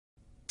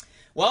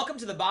Welcome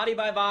to the Body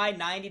by Vi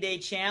 90-Day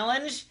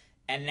Challenge,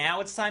 and now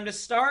it's time to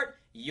start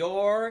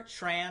your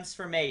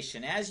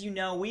transformation. As you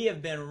know, we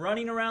have been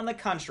running around the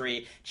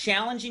country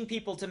challenging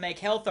people to make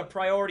health a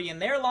priority in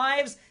their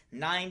lives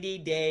 90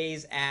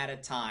 days at a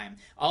time.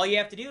 All you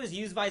have to do is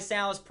use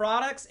ViSalus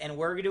products, and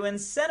we're going to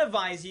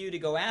incentivize you to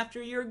go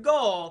after your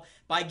goal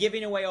by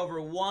giving away over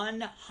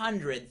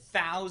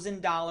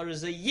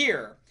 $100,000 a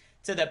year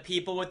to the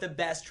people with the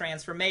best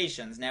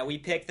transformations. Now, we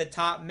pick the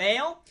top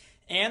male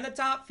and the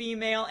top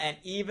female and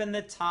even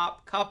the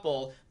top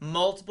couple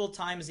multiple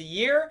times a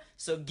year.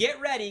 So get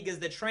ready, because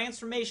the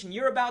transformation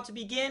you're about to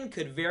begin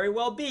could very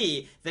well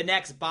be the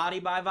next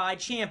Body by Vi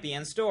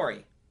champion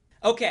story.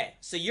 Okay,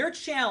 so your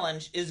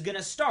challenge is going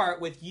to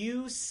start with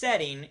you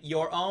setting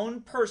your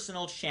own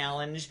personal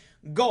challenge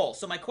goal.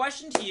 So my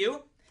question to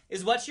you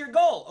is, what's your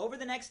goal? Over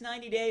the next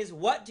 90 days,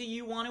 what do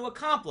you want to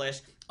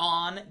accomplish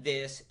on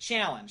this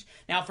challenge?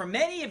 Now, for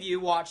many of you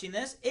watching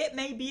this, it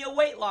may be a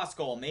weight loss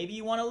goal. Maybe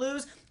you want to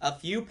lose a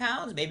few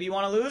pounds. Maybe you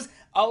want to lose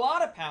a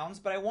lot of pounds.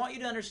 But I want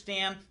you to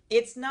understand,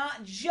 it's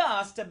not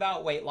just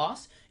about weight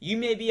loss. You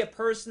may be a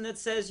person that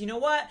says, you know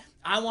what?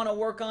 I want to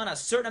work on a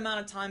certain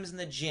amount of times in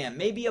the gym,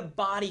 maybe a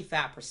body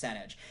fat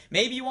percentage.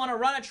 Maybe you want to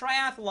run a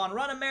triathlon,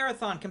 run a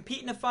marathon,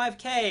 compete in a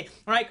 5K,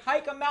 right?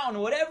 Hike a mountain,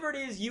 whatever it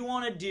is you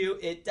want to do,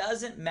 it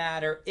doesn't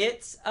matter.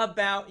 It's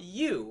about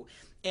you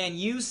and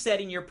you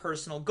setting your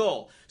personal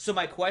goal. So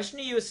my question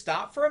to you is,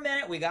 stop for a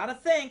minute. We got to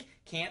think.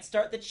 Can't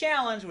start the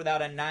challenge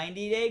without a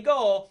 90-day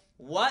goal.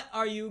 What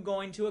are you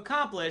going to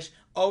accomplish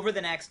over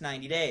the next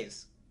 90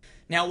 days?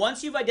 Now,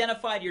 once you've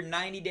identified your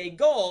 90-day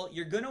goal,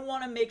 you're going to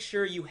want to make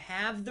sure you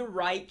have the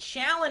right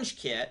challenge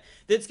kit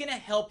that's going to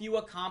help you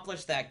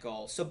accomplish that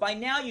goal. So by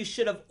now, you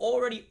should have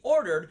already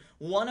ordered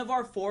one of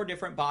our 4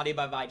 different Body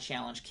by Vi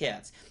challenge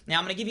kits. Now,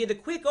 I'm going to give you the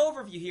quick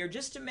overview here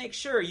just to make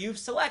sure you've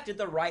selected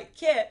the right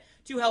kit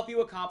to help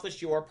you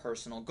accomplish your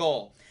personal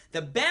goal.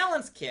 The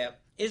Balance Kit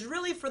is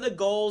really for the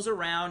goals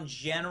around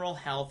general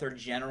health or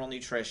general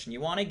nutrition.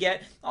 You want to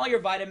get all your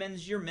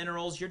vitamins, your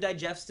minerals, your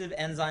digestive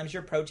enzymes,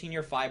 your protein,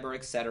 your fiber,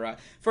 etc.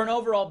 for an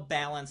overall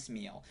balanced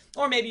meal.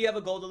 Or maybe you have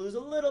a goal to lose a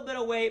little bit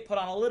of weight, put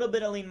on a little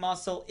bit of lean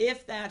muscle.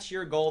 If that's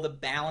your goal, the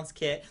Balance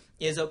Kit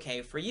is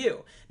okay for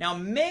you. Now,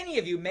 many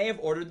of you may have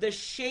ordered the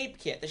Shape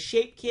Kit. The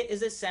Shape Kit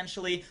is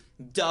essentially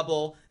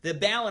double the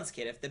Balance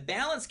Kit. If the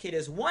Balance Kit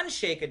is 1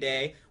 shake a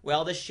day,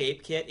 well, the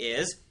Shape Kit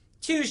is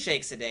 2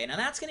 shakes a day. Now,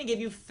 that's going to give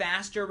you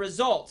faster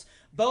results,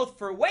 both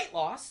for weight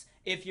loss.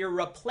 If you're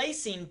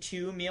replacing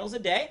 2 meals a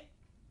day,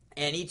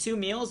 any 2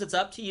 meals, it's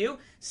up to you.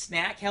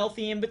 Snack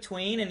healthy in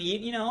between and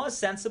eat, a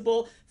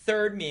sensible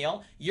third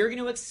meal. You're going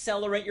to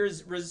accelerate your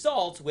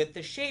results with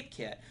the Shape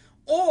Kit.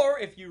 Or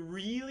if you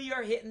really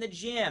are hitting the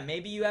gym,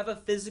 maybe you have a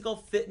physical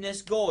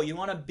fitness goal, you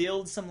want to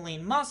build some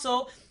lean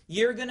muscle,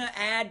 you're going to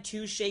add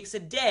 2 shakes a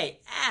day,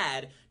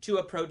 add to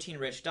a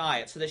protein-rich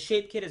diet. So the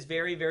Shape Kit is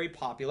very, very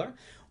popular.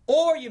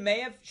 Or you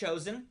may have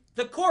chosen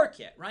the Core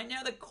Kit. Right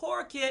now, the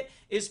Core Kit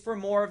is for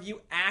more of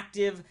you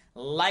active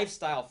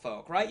lifestyle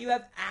folk, right? You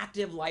have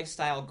active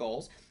lifestyle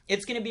goals.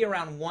 It's going to be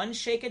around 1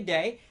 shake a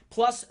day,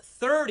 plus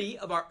 30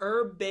 of our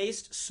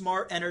herb-based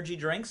smart energy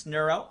drinks.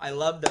 Neuro, I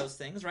love those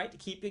things, right, to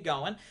keep you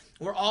going.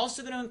 We're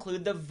also going to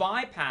include the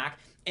ViPack,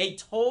 a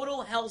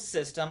total health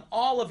system,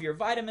 all of your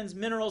vitamins,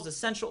 minerals,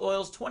 essential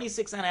oils,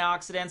 26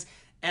 antioxidants,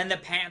 and the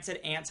patented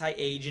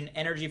anti-aging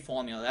energy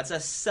formula. That's a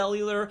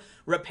cellular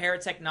repair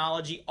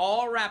technology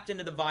all wrapped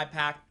into the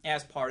ViPack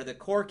as part of the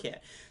Core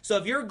Kit. So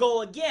if your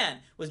goal, again,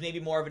 was maybe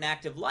more of an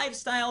active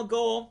lifestyle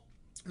goal,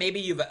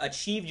 maybe you've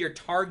achieved your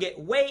target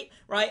weight,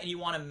 right, and you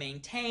want to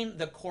maintain,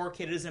 the Core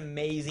Kit is an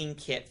amazing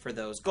kit for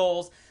those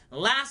goals.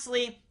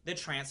 Lastly, the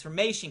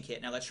Transformation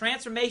Kit. Now, the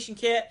Transformation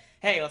Kit,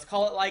 hey, let's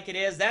call it like it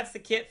is. That's the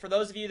kit for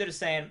those of you that are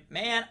saying,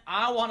 man,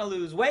 I want to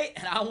lose weight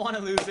and I want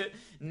to lose it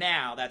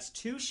now. That's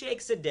 2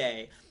 shakes a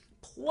day,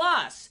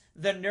 plus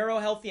the Neuro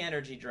Healthy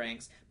Energy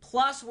drinks,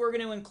 plus we're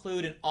going to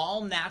include an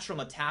all-natural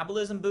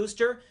metabolism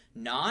booster,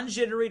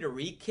 non-jittery to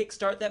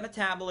re-kickstart that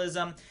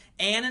metabolism,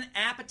 and an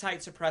appetite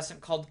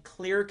suppressant called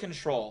Clear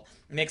Control.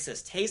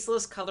 Mixes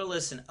tasteless,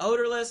 colorless, and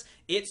odorless.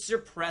 It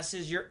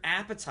suppresses your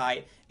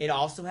appetite. It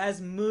also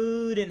has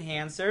mood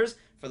enhancers.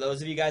 For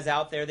those of you guys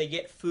out there, they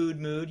get food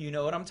mood. You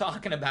know what I'm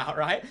talking about,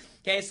 right?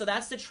 Okay, so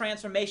that's the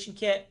Transformation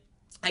Kit.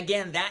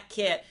 Again, that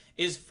kit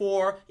is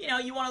for,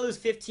 you want to lose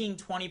 15,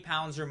 20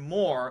 pounds or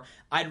more,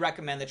 I'd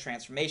recommend the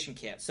Transformation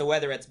Kit. So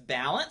whether it's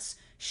Balance,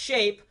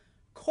 Shape,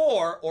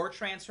 Core, or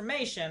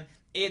Transformation,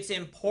 it's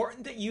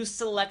important that you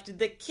selected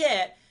the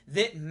kit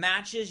that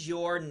matches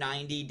your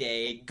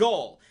 90-day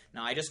goal.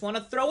 Now, I just want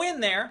to throw in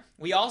there,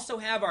 we also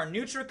have our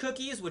Nutra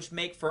Cookies, which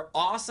make for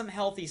awesome,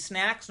 healthy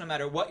snacks no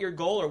matter what your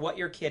goal or what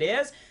your kit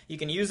is. You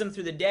can use them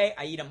through the day.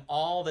 I eat them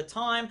all the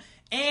time.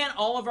 And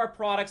all of our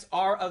products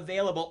are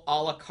available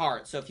a la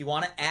carte. So if you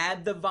want to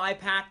add the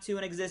ViPack to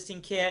an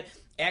existing kit,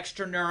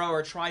 extra neuro,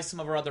 or try some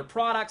of our other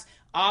products,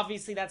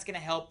 obviously that's going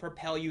to help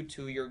propel you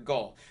to your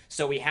goal.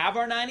 So we have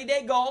our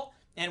 90-day goal,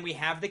 and we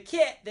have the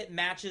kit that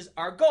matches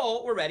our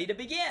goal. We're ready to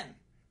begin.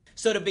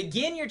 So to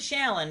begin your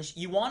challenge,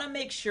 you want to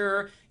make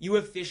sure you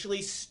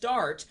officially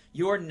start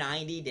your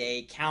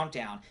 90-day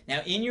countdown.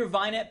 Now, in your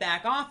Vinet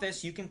back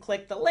office, you can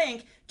click the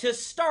link to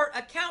start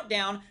a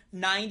countdown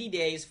 90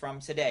 days from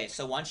today.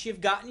 So once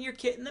you've gotten your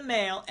kit in the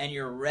mail and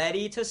you're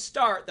ready to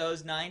start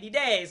those 90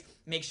 days,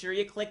 make sure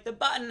you click the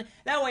button.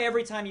 That way,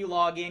 every time you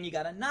log in, you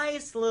got a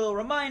nice little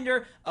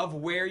reminder of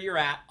where you're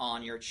at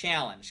on your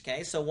challenge.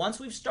 Okay, so once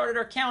we've started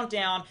our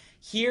countdown,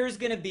 here's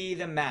going to be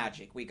the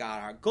magic. We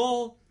got our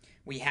goal.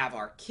 We have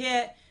our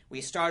kit.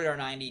 We started our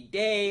 90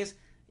 days.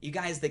 You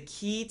guys, the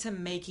key to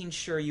making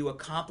sure you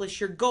accomplish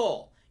your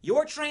goal,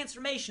 your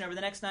transformation over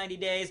the next 90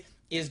 days,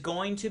 is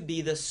going to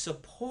be the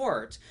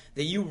support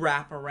that you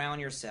wrap around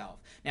yourself.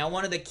 Now,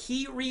 one of the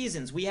key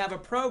reasons we have a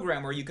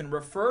program where you can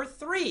refer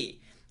 3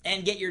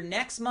 and get your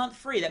next month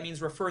free, that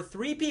means refer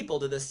 3 people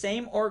to the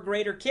same or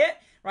greater kit,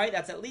 right?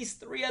 That's at least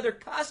 3 other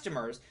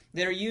customers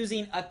that are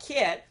using a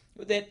kit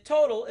that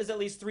total is at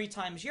least 3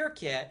 times your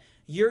kit.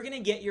 You're going to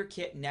get your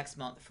kit next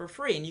month for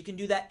free, and you can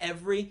do that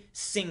every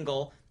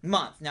single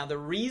month. Now, the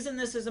reason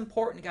this is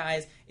important,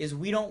 guys, is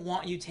we don't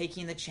want you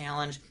taking the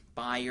challenge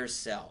by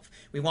yourself.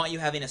 We want you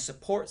having a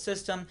support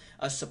system,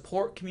 a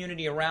support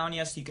community around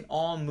you, so you can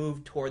all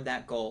move toward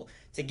that goal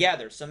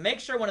together. So make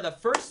sure one of the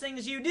first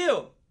things you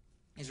do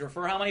is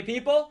refer how many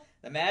people?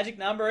 The magic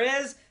number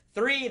is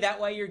 3.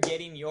 That way you're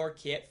getting your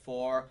kit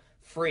for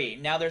free.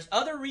 Now, there's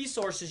other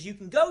resources you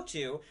can go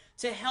to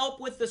help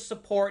with the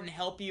support and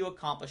help you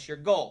accomplish your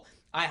goal.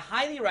 I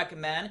highly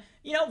recommend,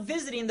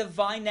 visiting the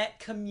Vinet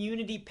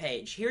community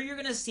page. Here you're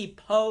going to see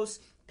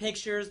posts,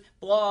 pictures,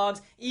 blogs,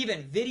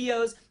 even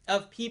videos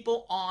of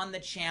people on the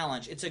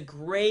challenge. It's a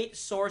great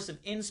source of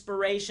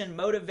inspiration,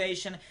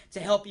 motivation to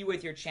help you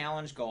with your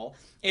challenge goal.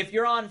 If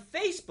you're on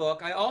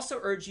Facebook, I also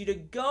urge you to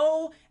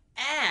go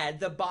add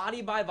the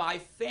Body by Vi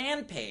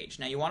fan page.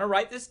 Now, you want to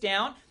write this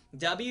down,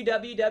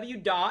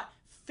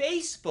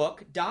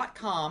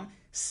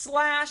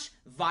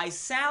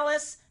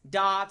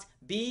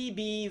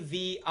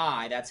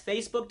 www.facebook.com/visalis.bbvi. That's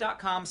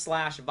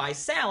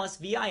facebook.com/visalis,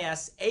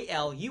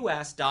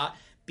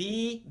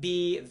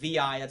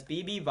 VISALUS.BBVI. That's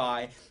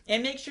BBVI.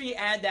 And make sure you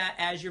add that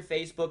as your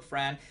Facebook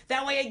friend.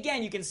 That way,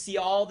 again, you can see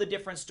all the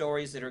different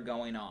stories that are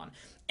going on.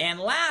 And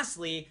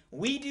lastly,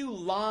 we do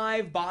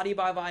live Body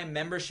by Vi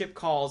membership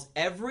calls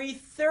every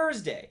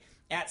Thursday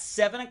at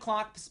 7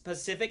 o'clock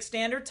Pacific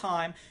Standard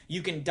Time.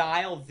 You can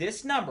dial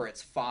this number.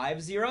 It's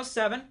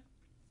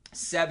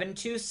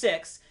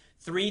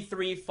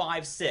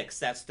 507-726-3356.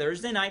 That's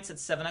Thursday nights at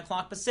 7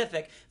 o'clock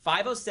Pacific,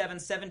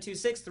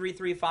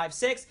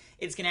 507-726-3356.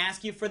 It's going to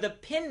ask you for the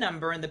PIN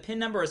number, and the PIN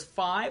number is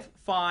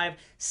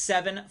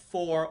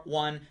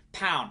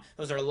 55741#.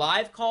 Those are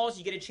live calls.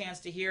 You get a chance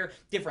to hear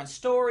different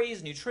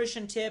stories,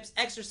 nutrition tips,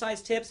 exercise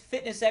tips,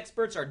 fitness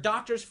experts. Our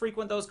doctors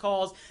frequent those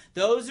calls.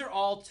 Those are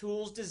all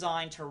tools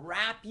designed to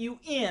wrap you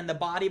in the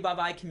Body by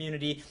Vi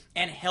community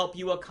and help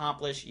you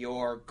accomplish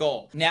your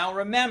goal. Now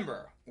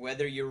remember,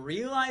 whether you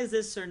realize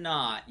this or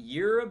not,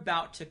 you're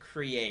about to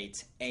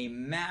create a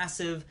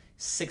massive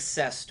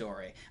success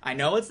story. I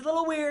know it's a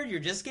little weird. You're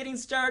just getting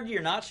started.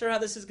 You're not sure how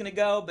this is going to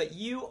go, but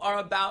you are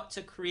about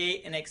to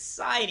create an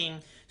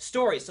exciting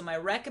story. So my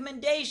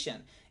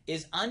recommendation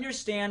is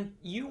understand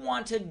you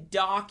want to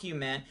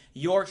document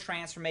your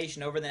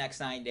transformation over the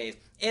next 90 days,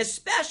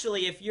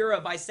 especially if you're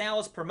a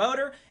ViSalus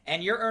promoter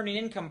and you're earning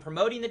income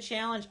promoting the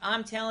challenge.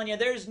 I'm telling you,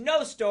 there's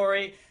no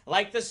story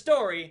like the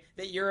story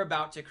that you're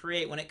about to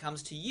create when it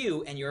comes to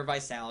you and your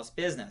ViSalus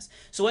business.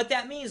 So what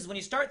that means is when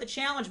you start the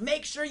challenge,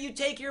 make sure you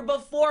take your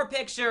before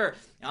picture.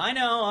 I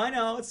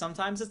know,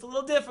 sometimes it's a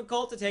little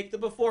difficult to take the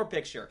before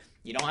picture.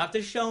 You don't have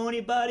to show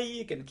anybody.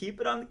 You can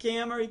keep it on the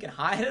camera. You can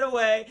hide it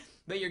away.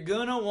 But you're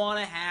going to want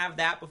to have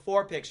that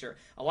before picture.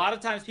 A lot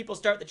of times people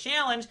start the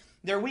challenge,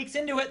 they're weeks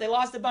into it, they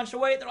lost a bunch of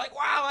weight, they're like,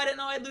 wow, I didn't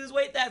know I'd lose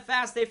weight that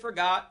fast. They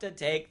forgot to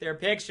take their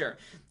picture.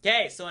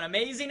 Okay, so an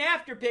amazing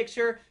after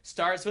picture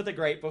starts with a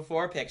great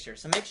before picture.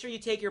 So make sure you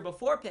take your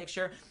before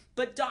picture,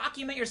 but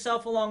document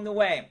yourself along the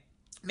way.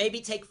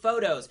 Maybe take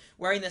photos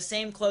wearing the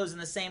same clothes in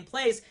the same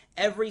place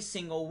every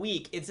single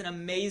week. It's an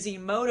amazing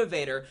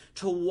motivator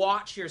to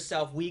watch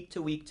yourself week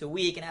to week to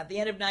week. And at the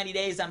end of 90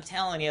 days, I'm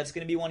telling you, it's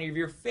going to be one of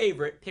your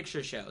favorite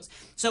picture shows.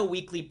 So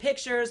weekly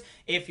pictures.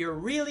 If you're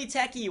really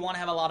techie, you want to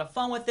have a lot of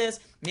fun with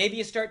this, maybe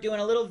you start doing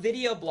a little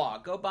video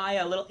blog. Go buy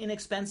a little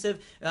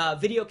inexpensive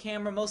video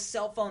camera. Most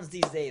cell phones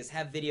these days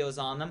have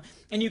videos on them.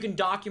 And you can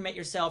document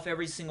yourself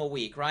every single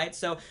week, right?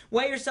 So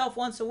weigh yourself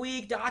once a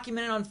week,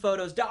 document it on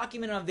photos,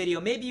 document it on video.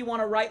 Maybe you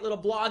want to write little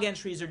blog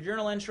entries or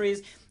journal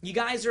entries. You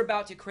guys are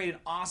about to create an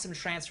awesome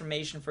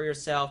transformation for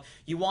yourself.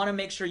 You want to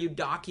make sure you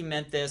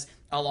document this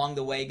along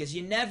the way because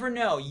you never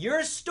know.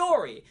 Your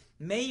story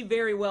may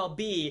very well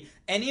be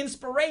an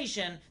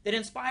inspiration that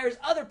inspires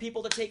other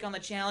people to take on the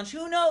challenge.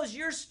 Who knows?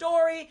 Your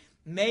story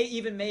may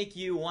even make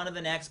you one of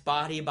the next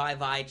Body by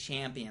Vi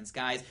champions.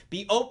 Guys,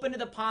 be open to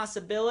the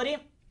possibility.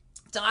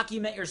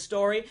 Document your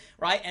story,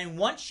 right? And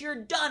once you're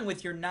done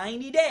with your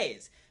 90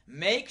 days,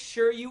 make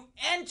sure you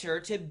enter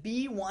to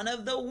be one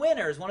of the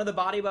winners, one of the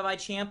Body by Vi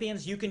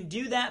champions. You can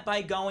do that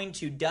by going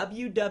to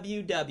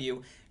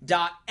www.enter,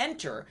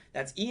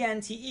 that's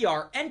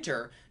E-N-T-E-R,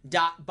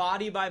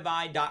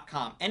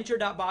 enter.bodybyvi.com.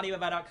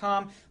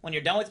 Enter.bodybyvi.com. When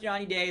you're done with your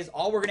 90 days,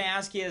 all we're going to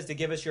ask you is to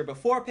give us your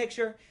before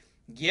picture,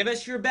 give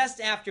us your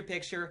best after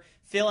picture,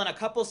 fill in a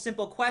couple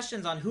simple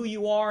questions on who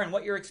you are and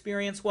what your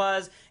experience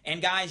was,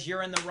 and guys,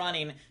 you're in the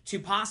running to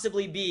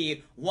possibly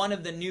be one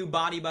of the new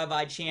Body by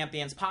Vi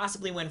champions,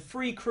 possibly win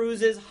free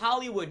cruises,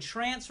 Hollywood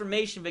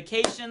transformation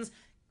vacations.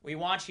 We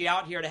want you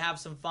out here to have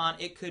some fun.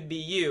 It could be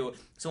you.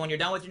 So when you're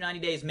done with your 90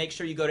 days, make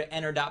sure you go to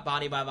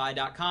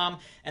enter.bodybyvi.com.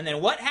 And then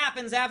what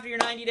happens after your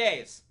 90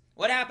 days?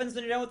 What happens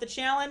when you're done with the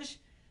challenge?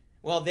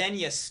 Well, then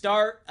you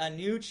start a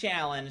new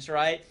challenge,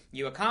 right?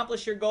 You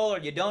accomplish your goal or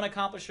you don't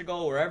accomplish your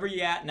goal, wherever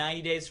you're at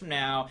 90 days from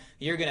now,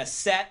 you're going to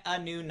set a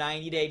new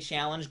 90-day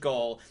challenge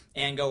goal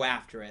and go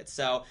after it.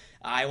 So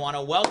I want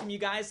to welcome you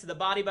guys to the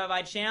Body by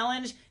Vi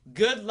Challenge.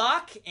 Good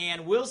luck,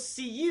 and we'll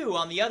see you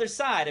on the other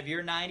side of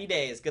your 90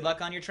 days. Good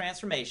luck on your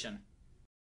transformation.